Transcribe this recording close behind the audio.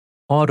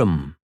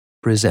Autumn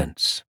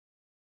presents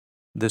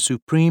The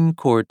Supreme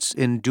Court's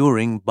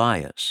Enduring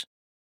Bias,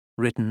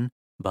 written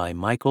by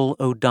Michael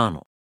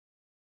O'Donnell.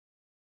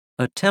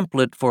 A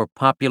template for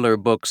popular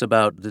books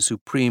about the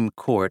Supreme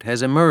Court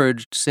has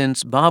emerged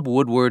since Bob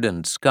Woodward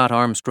and Scott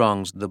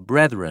Armstrong's The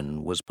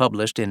Brethren was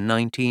published in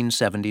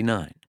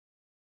 1979.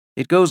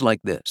 It goes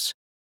like this: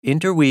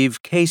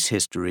 interweave case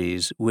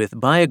histories with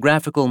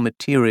biographical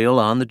material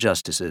on the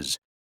justices,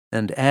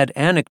 and add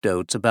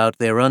anecdotes about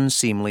their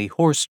unseemly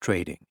horse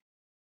trading.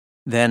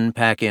 Then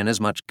pack in as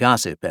much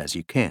gossip as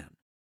you can.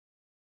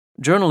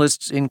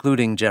 Journalists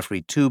including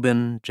Jeffrey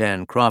Toobin,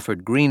 Jan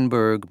Crawford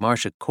Greenberg,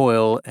 Marcia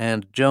Coyle,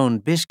 and Joan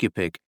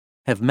Biskupic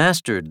have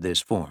mastered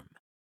this form,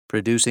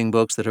 producing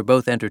books that are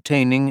both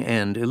entertaining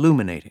and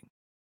illuminating.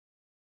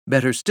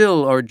 Better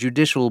still are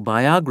judicial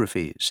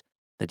biographies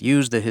that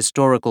use the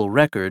historical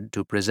record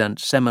to present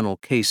seminal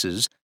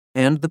cases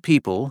and the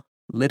people,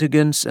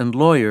 litigants and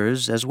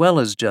lawyers as well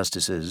as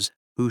justices,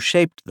 who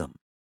shaped them.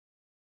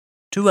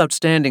 Two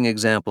outstanding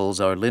examples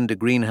are Linda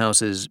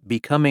Greenhouse's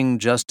Becoming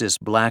Justice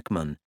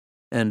Blackmun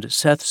and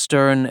Seth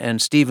Stern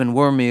and Stephen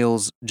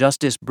Wormeal's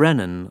Justice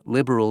Brennan,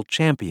 Liberal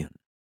Champion.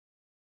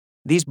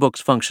 These books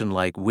function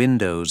like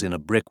windows in a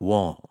brick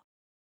wall.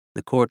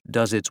 The court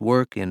does its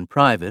work in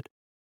private,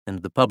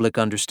 and the public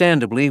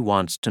understandably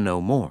wants to know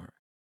more.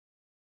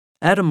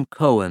 Adam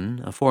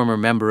Cohen, a former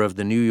member of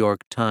the New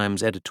York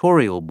Times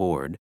editorial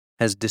board,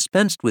 has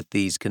dispensed with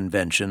these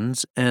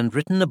conventions and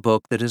written a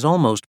book that is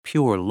almost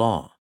pure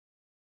law.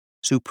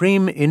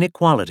 Supreme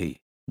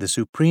Inequality, the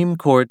Supreme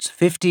Court's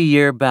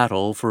 50-year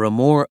battle for a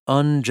more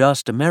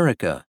unjust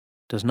America,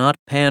 does not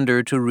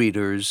pander to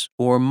readers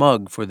or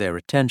mug for their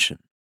attention.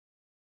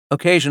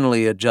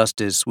 Occasionally a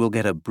justice will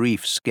get a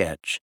brief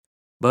sketch,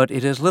 but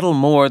it is little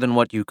more than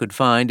what you could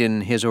find in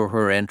his or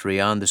her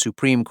entry on the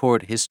Supreme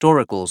Court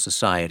Historical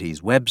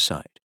Society's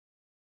website.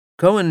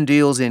 Cohen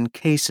deals in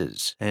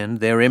cases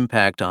and their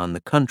impact on the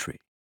country.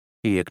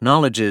 He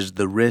acknowledges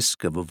the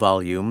risk of a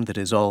volume that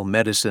is all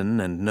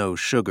medicine and no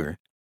sugar,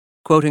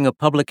 quoting a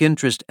public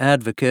interest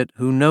advocate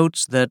who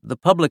notes that the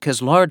public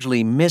has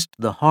largely missed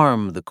the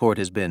harm the court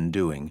has been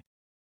doing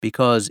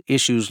because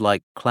issues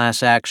like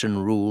class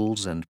action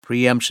rules and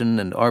preemption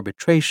and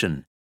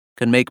arbitration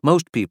can make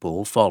most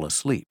people fall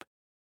asleep.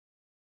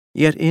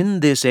 Yet in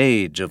this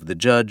age of the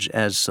judge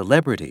as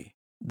celebrity,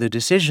 the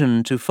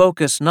decision to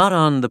focus not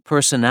on the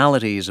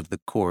personalities of the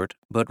court,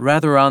 but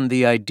rather on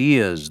the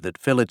ideas that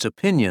fill its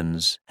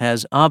opinions,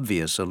 has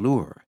obvious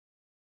allure.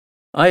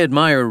 I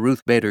admire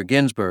Ruth Bader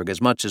Ginsburg as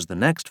much as the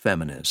next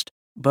feminist,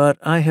 but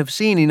I have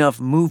seen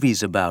enough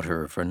movies about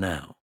her for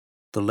now.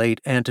 The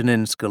late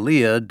Antonin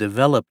Scalia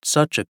developed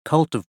such a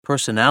cult of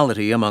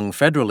personality among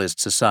Federalist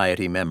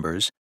Society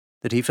members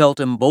that he felt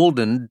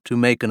emboldened to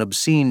make an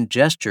obscene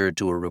gesture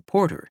to a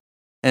reporter,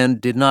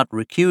 and did not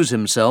recuse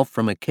himself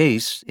from a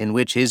case in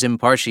which his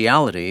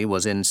impartiality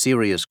was in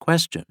serious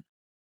question.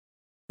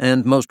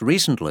 And most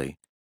recently,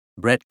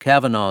 Brett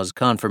Kavanaugh's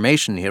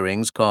confirmation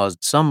hearings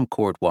caused some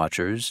court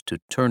watchers to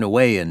turn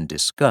away in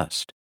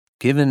disgust.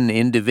 Given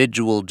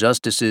individual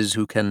justices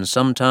who can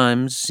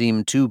sometimes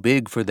seem too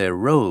big for their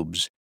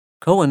robes,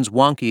 Cohen's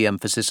wonky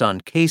emphasis on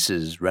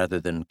cases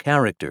rather than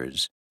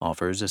characters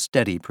offers a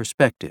steady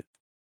perspective.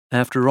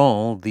 After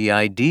all, the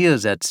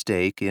ideas at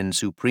stake in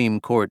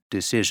Supreme Court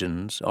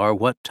decisions are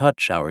what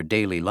touch our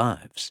daily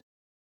lives.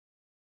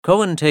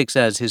 Cohen takes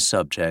as his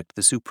subject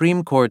the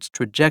Supreme Court's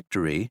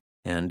trajectory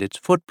and its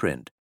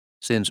footprint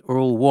since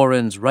Earl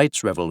Warren's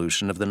rights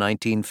revolution of the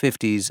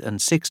 1950s and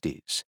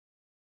 60s.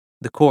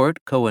 The court,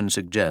 Cohen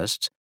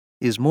suggests,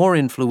 is more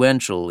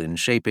influential in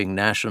shaping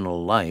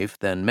national life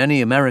than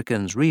many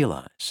Americans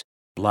realize.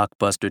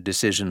 Blockbuster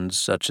decisions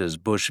such as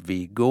Bush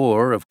v.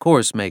 Gore of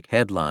course make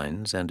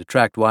headlines and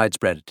attract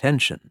widespread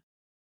attention.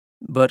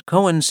 But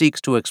Cohen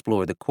seeks to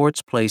explore the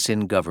court's place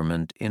in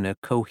government in a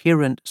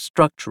coherent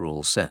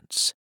structural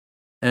sense,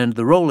 and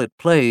the role it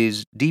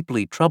plays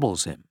deeply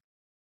troubles him.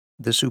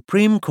 The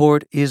Supreme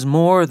Court is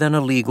more than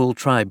a legal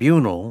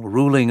tribunal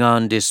ruling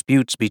on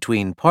disputes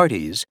between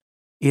parties.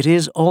 It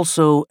is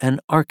also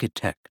an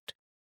architect.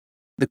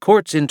 The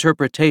court's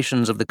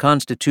interpretations of the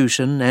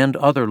Constitution and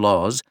other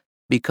laws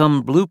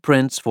become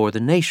blueprints for the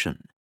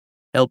nation,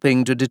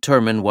 helping to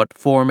determine what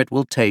form it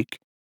will take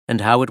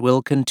and how it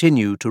will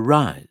continue to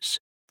rise.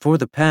 For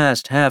the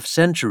past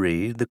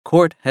half-century, the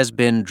court has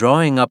been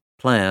drawing up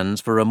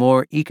plans for a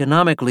more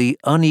economically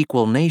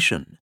unequal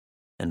nation,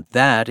 and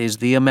that is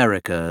the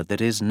America that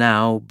is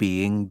now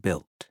being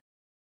built.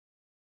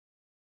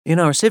 In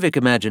our civic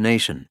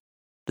imagination,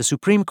 the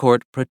Supreme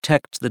Court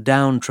protects the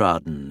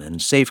downtrodden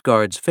and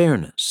safeguards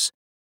fairness.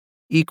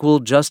 Equal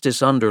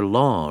justice under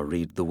law,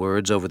 read the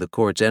words over the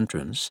court's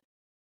entrance.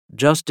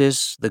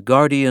 Justice, the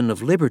guardian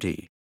of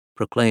liberty,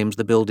 proclaims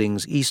the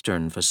building's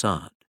eastern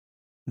facade.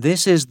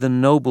 This is the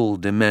noble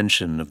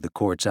dimension of the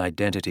court's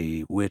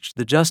identity which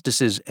the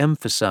justices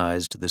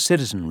emphasize to the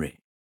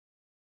citizenry.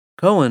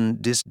 Cohen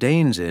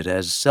disdains it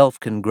as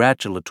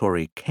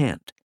self-congratulatory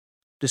cant,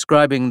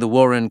 describing the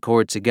Warren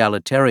Court's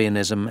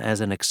egalitarianism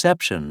as an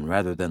exception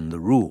rather than the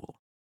rule.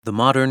 The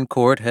modern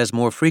court has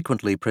more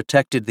frequently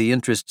protected the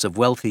interests of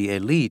wealthy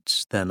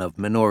elites than of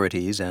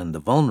minorities and the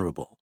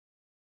vulnerable.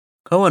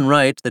 Cohen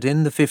writes that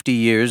in the 50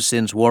 years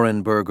since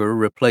Warren Burger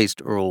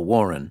replaced Earl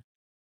Warren,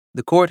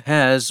 the court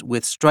has,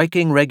 with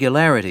striking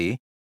regularity,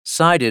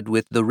 sided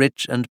with the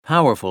rich and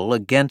powerful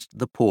against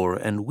the poor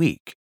and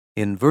weak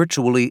in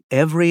virtually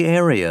every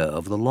area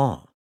of the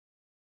law.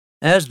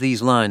 As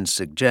these lines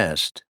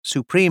suggest,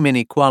 supreme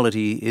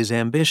inequality is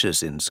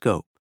ambitious in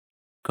scope.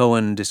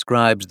 Cohen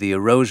describes the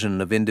erosion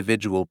of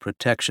individual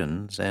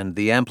protections and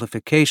the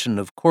amplification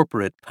of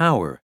corporate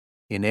power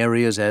in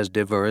areas as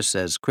diverse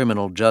as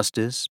criminal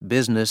justice,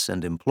 business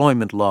and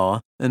employment law,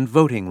 and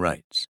voting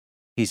rights.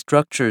 He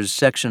structures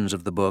sections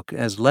of the book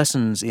as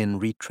lessons in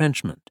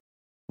retrenchment.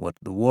 What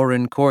the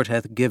Warren Court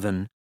hath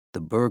given,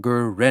 the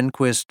Burger,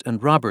 Rehnquist,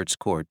 and Roberts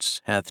courts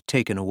hath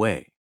taken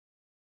away.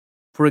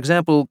 For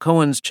example,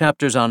 Cohen's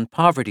chapters on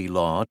poverty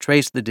law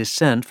trace the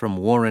descent from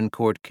Warren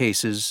Court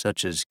cases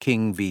such as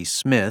King v.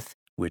 Smith,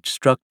 which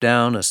struck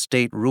down a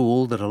state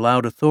rule that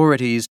allowed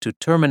authorities to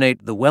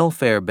terminate the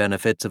welfare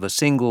benefits of a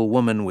single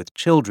woman with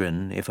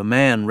children if a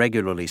man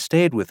regularly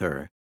stayed with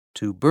her,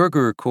 to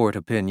Burger Court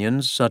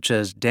opinions such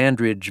as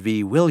Dandridge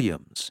v.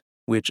 Williams,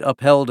 which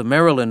upheld a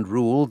Maryland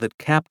rule that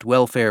capped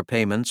welfare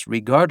payments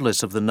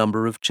regardless of the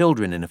number of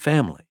children in a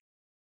family.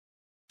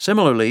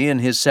 Similarly, in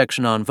his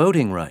section on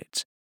voting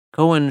rights,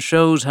 Cohen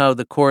shows how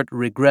the court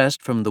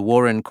regressed from the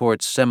Warren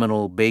Court's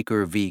seminal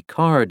Baker v.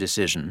 Carr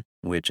decision,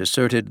 which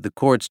asserted the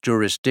court's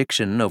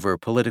jurisdiction over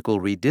political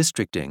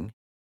redistricting,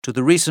 to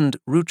the recent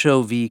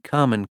Rucho v.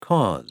 Common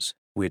Cause,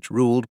 which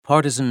ruled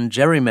partisan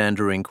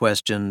gerrymandering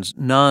questions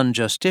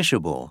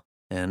non-justiciable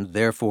and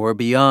therefore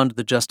beyond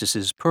the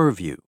justice's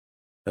purview.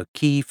 A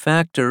key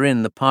factor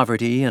in the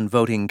poverty and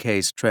voting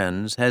case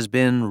trends has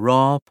been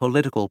raw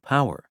political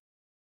power,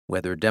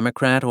 whether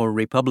Democrat or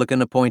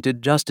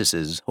Republican-appointed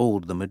justices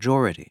hold the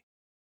majority.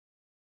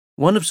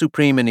 One of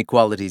supreme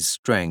inequality's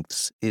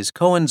strengths is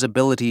Cohen's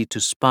ability to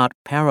spot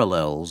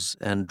parallels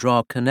and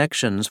draw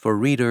connections for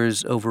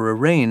readers over a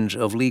range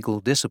of legal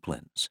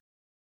disciplines.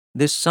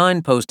 This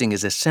signposting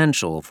is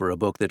essential for a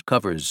book that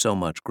covers so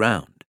much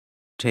ground.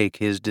 Take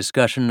his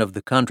discussion of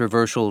the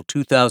controversial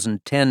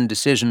 2010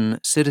 decision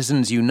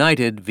Citizens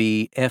United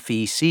v.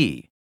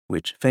 FEC,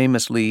 which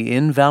famously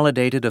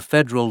invalidated a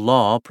federal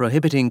law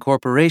prohibiting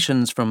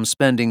corporations from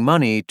spending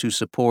money to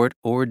support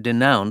or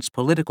denounce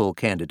political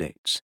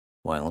candidates,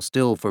 while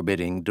still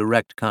forbidding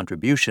direct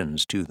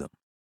contributions to them.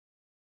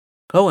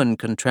 Cohen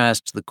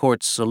contrasts the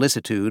court's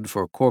solicitude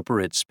for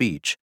corporate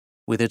speech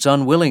with its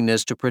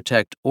unwillingness to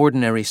protect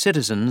ordinary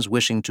citizens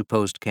wishing to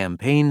post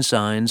campaign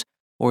signs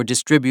or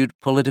distribute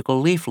political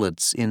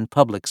leaflets in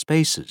public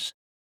spaces.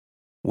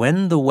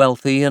 When the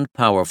wealthy and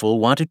powerful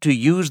wanted to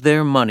use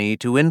their money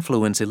to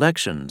influence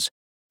elections,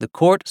 the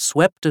court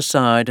swept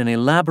aside an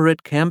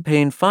elaborate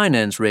campaign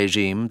finance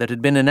regime that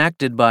had been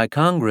enacted by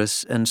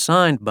Congress and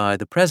signed by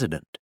the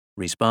president,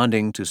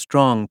 responding to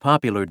strong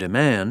popular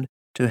demand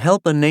to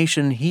help a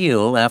nation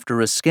heal after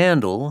a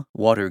scandal,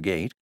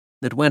 Watergate,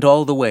 that went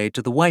all the way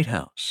to the White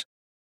House.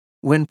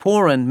 When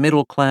poor and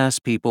middle-class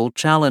people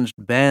challenged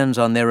bans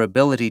on their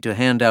ability to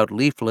hand out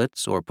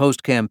leaflets or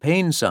post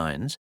campaign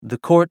signs, the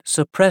court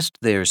suppressed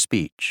their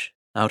speech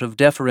out of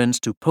deference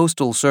to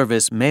Postal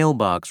Service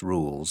mailbox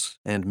rules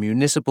and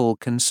municipal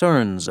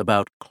concerns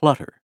about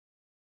clutter.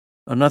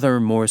 Another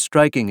more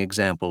striking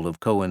example of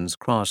Cohen's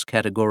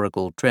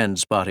cross-categorical trend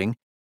spotting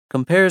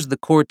compares the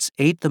court's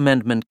Eighth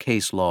Amendment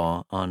case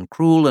law on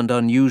cruel and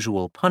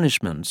unusual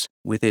punishments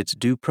with its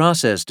due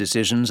process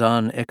decisions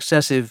on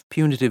excessive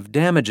punitive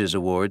damages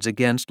awards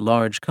against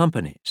large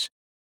companies.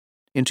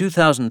 In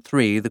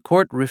 2003, the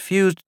court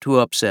refused to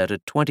upset a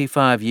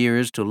 25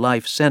 years to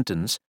life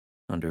sentence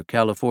under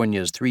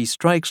California's three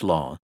strikes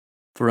law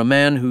for a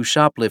man who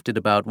shoplifted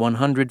about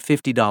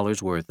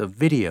 $150 worth of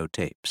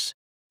videotapes.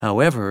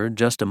 However,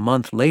 just a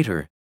month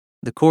later,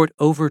 the court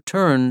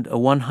overturned a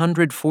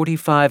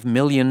 $145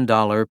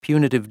 million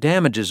punitive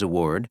damages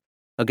award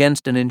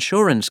against an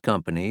insurance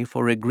company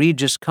for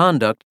egregious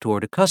conduct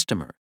toward a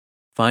customer,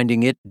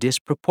 finding it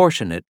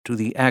disproportionate to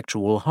the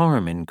actual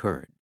harm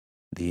incurred.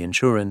 The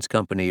insurance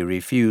company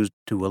refused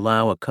to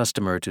allow a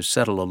customer to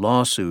settle a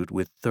lawsuit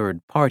with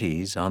third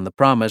parties on the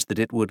promise that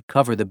it would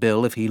cover the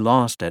bill if he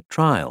lost at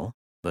trial,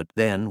 but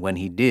then, when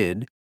he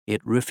did, it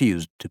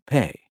refused to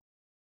pay.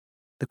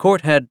 The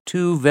court had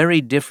two very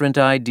different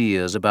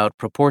ideas about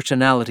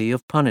proportionality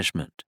of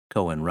punishment,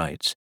 Cohen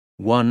writes,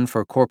 one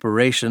for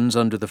corporations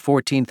under the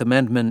 14th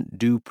Amendment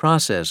Due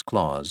Process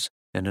Clause,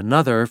 and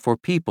another for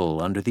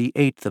people under the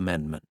 8th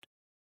Amendment.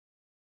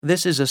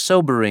 This is a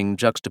sobering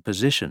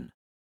juxtaposition,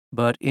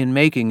 but in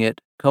making it,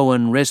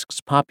 Cohen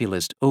risks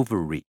populist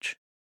overreach.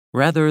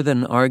 Rather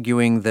than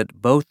arguing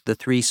that both the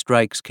three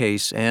strikes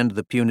case and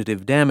the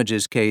punitive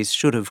damages case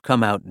should have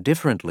come out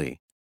differently,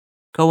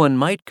 Cohen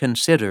might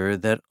consider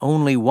that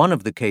only one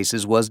of the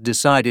cases was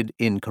decided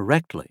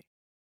incorrectly.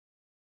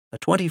 A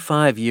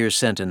 25-year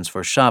sentence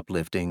for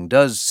shoplifting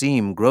does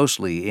seem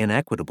grossly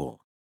inequitable,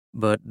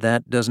 but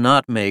that does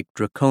not make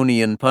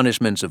draconian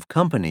punishments of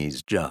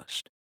companies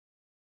just.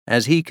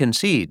 As he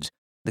concedes,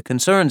 the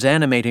concerns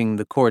animating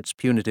the court's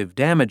punitive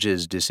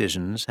damages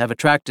decisions have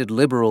attracted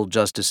liberal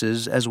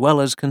justices as well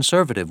as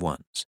conservative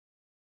ones.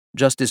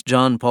 Justice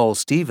John Paul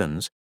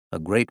Stevens, a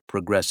great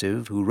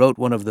progressive who wrote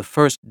one of the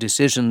first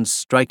decisions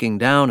striking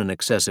down an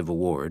excessive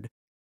award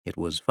 — it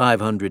was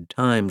 500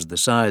 times the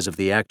size of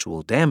the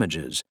actual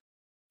damages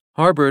 —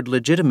 harbored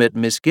legitimate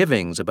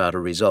misgivings about a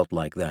result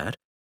like that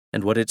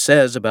and what it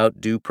says about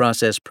due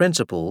process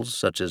principles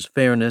such as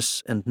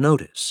fairness and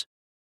notice.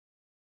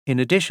 In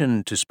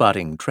addition to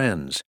spotting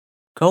trends,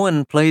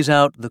 Cohen plays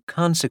out the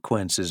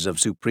consequences of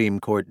Supreme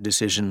Court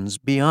decisions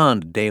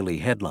beyond daily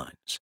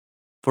headlines.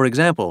 For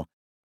example,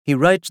 he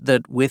writes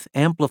that with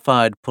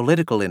amplified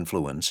political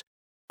influence,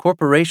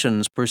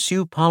 corporations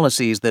pursue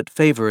policies that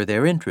favor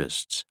their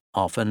interests,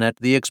 often at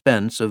the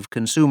expense of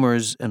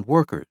consumers and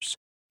workers.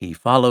 He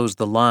follows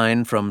the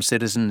line from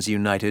Citizens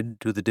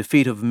United to the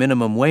defeat of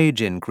minimum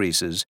wage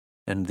increases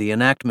and the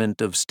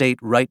enactment of state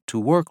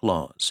right-to-work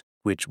laws,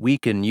 which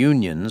weaken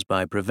unions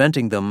by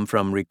preventing them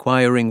from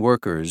requiring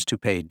workers to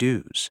pay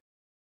dues.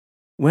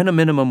 When a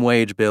minimum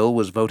wage bill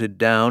was voted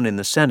down in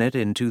the Senate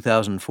in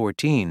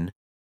 2014,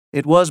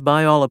 it was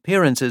by all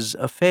appearances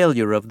a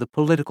failure of the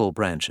political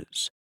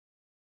branches.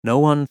 No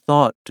one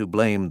thought to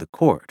blame the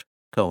court,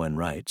 Cohen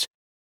writes,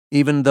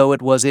 even though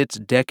it was its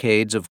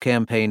decades of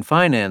campaign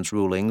finance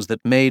rulings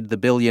that made the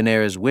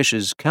billionaire's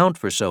wishes count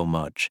for so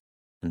much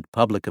and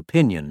public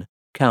opinion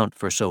count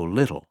for so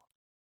little.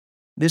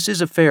 This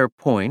is a fair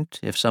point,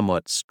 if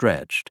somewhat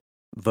stretched.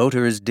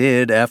 Voters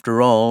did,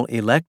 after all,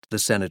 elect the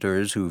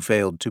senators who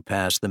failed to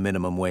pass the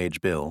minimum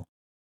wage bill,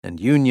 and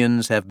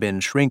unions have been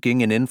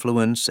shrinking in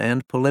influence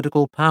and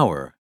political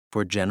power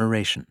for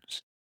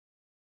generations.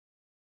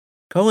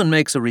 Cohen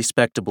makes a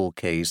respectable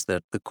case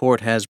that the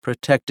court has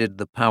protected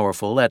the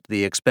powerful at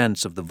the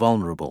expense of the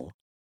vulnerable,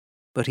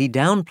 but he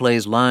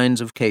downplays lines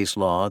of case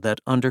law that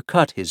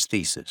undercut his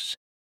thesis.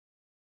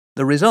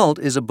 The result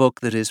is a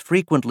book that is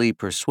frequently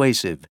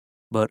persuasive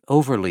but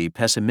overly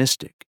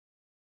pessimistic.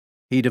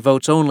 He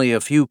devotes only a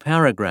few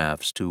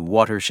paragraphs to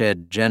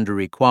watershed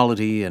gender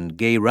equality and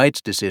gay rights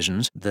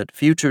decisions that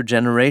future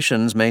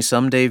generations may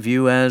someday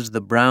view as the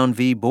Brown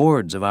v.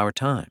 Boards of our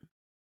time.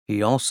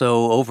 He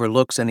also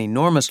overlooks an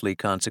enormously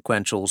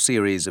consequential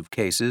series of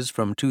cases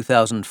from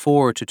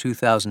 2004 to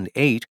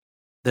 2008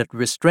 that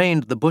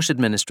restrained the Bush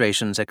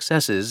administration's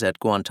excesses at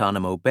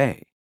Guantanamo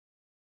Bay.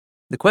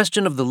 The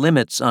question of the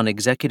limits on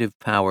executive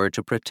power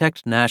to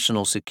protect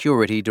national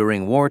security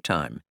during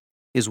wartime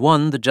is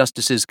one the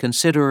justices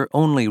consider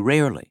only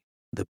rarely.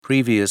 The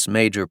previous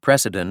major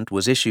precedent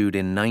was issued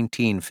in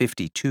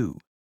 1952.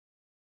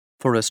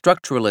 For a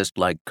structuralist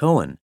like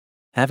Cohen,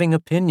 having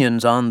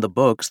opinions on the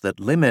books that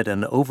limit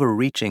an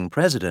overreaching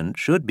president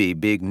should be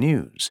big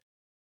news.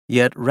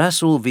 Yet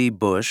Rasool v.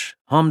 Bush,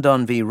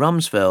 Hamdan v.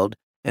 Rumsfeld,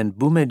 and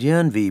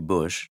Boumediene v.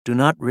 Bush do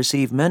not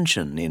receive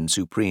mention in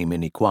supreme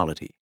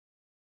inequality.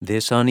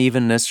 This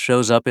unevenness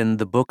shows up in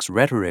the book's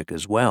rhetoric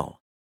as well.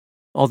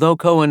 Although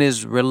Cohen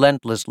is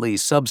relentlessly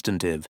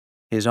substantive,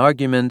 his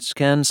arguments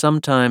can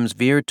sometimes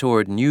veer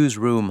toward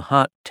newsroom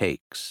hot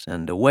takes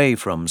and away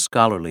from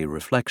scholarly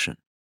reflection.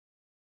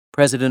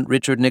 President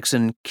Richard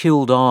Nixon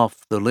killed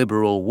off the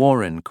liberal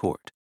Warren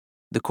Court.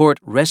 The court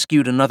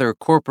rescued another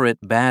corporate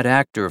bad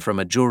actor from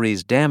a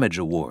jury's damage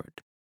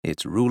award.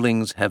 Its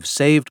rulings have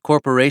saved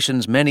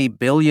corporations many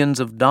billions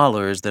of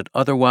dollars that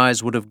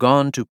otherwise would have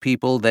gone to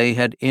people they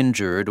had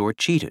injured or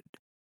cheated.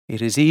 It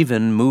is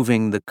even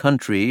moving the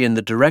country in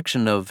the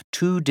direction of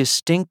two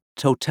distinct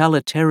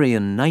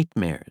totalitarian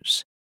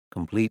nightmares: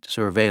 complete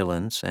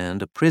surveillance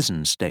and a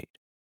prison state.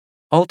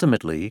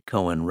 Ultimately,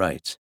 Cohen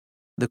writes,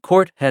 the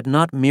court had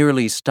not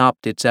merely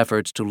stopped its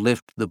efforts to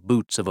lift the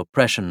boots of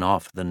oppression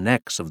off the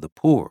necks of the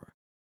poor.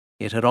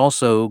 It had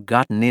also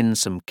gotten in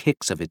some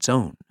kicks of its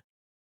own.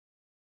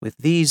 With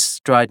these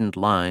strident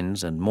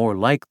lines and more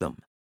like them,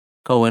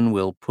 Cohen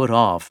will put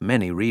off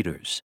many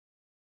readers.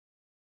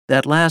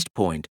 That last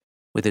point,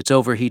 with its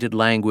overheated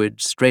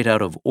language straight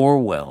out of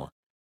Orwell,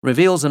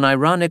 reveals an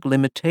ironic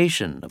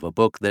limitation of a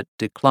book that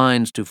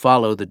declines to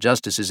follow the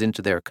justices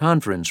into their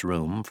conference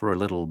room for a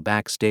little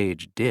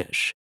backstage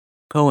dish.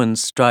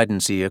 Cohen's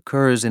stridency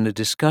occurs in a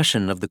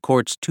discussion of the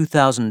court's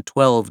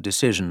 2012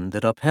 decision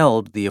that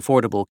upheld the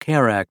Affordable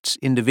Care Act's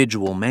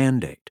individual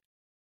mandate.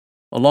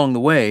 Along the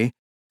way,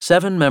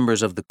 7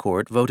 members of the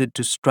court voted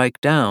to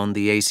strike down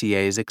the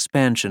ACA's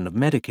expansion of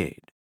Medicaid.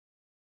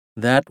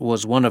 That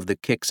was one of the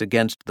kicks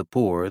against the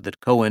poor that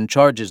Cohen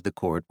charges the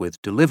court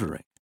with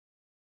delivering.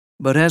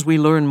 But as we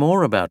learn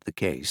more about the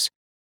case,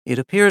 it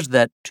appears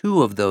that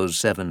 2 of those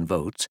 7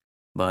 votes,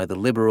 by the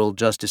liberal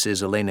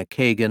Justices Elena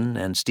Kagan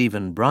and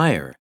Stephen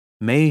Breyer,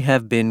 may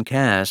have been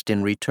cast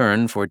in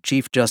return for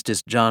Chief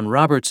Justice John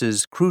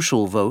Roberts'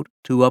 crucial vote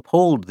to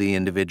uphold the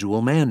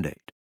individual mandate.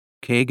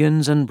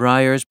 Kagan's and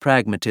Breyer's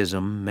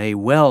pragmatism may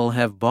well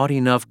have bought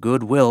enough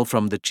goodwill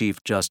from the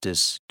Chief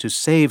Justice to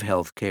save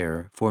health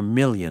care for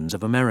millions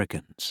of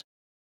Americans.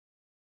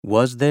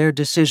 Was their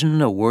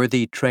decision a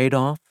worthy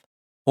trade-off?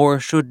 Or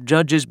should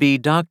judges be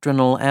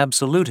doctrinal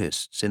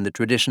absolutists in the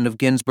tradition of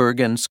Ginsburg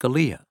and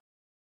Scalia?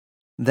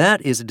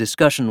 That is a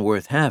discussion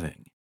worth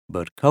having,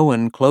 but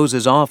Cohen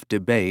closes off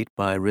debate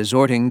by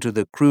resorting to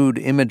the crude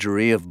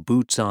imagery of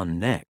boots on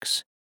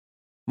necks.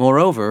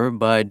 Moreover,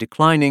 by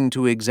declining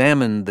to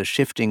examine the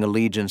shifting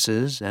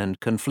allegiances and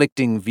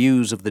conflicting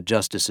views of the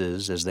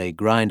justices as they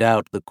grind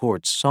out the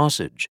court's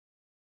sausage,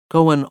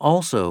 Cohen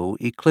also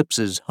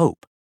eclipses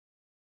hope.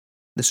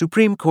 The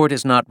Supreme Court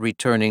is not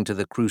returning to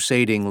the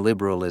crusading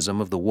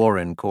liberalism of the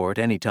Warren Court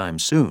anytime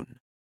soon.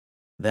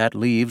 That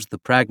leaves the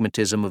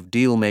pragmatism of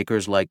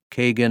dealmakers like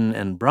Kagan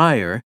and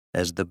Breyer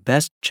as the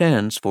best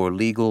chance for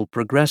legal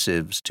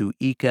progressives to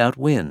eke out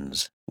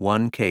wins,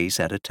 one case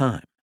at a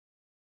time.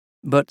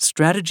 But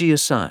strategy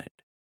aside,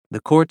 the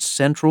court's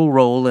central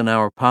role in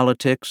our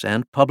politics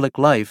and public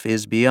life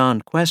is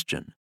beyond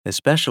question,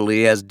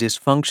 especially as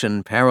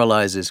dysfunction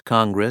paralyzes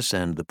Congress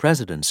and the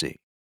presidency.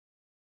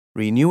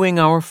 Renewing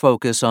our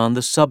focus on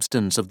the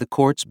substance of the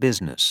court's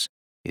business,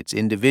 its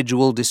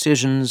individual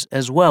decisions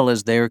as well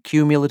as their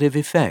cumulative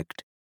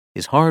effect,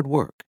 is hard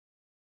work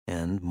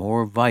and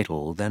more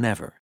vital than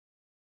ever.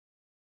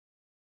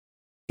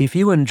 If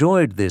you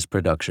enjoyed this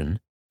production,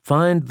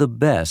 find the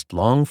best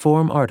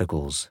long-form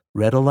articles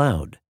read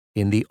aloud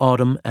in the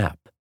Audm app,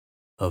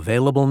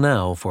 available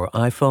now for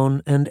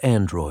iPhone and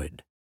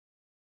Android.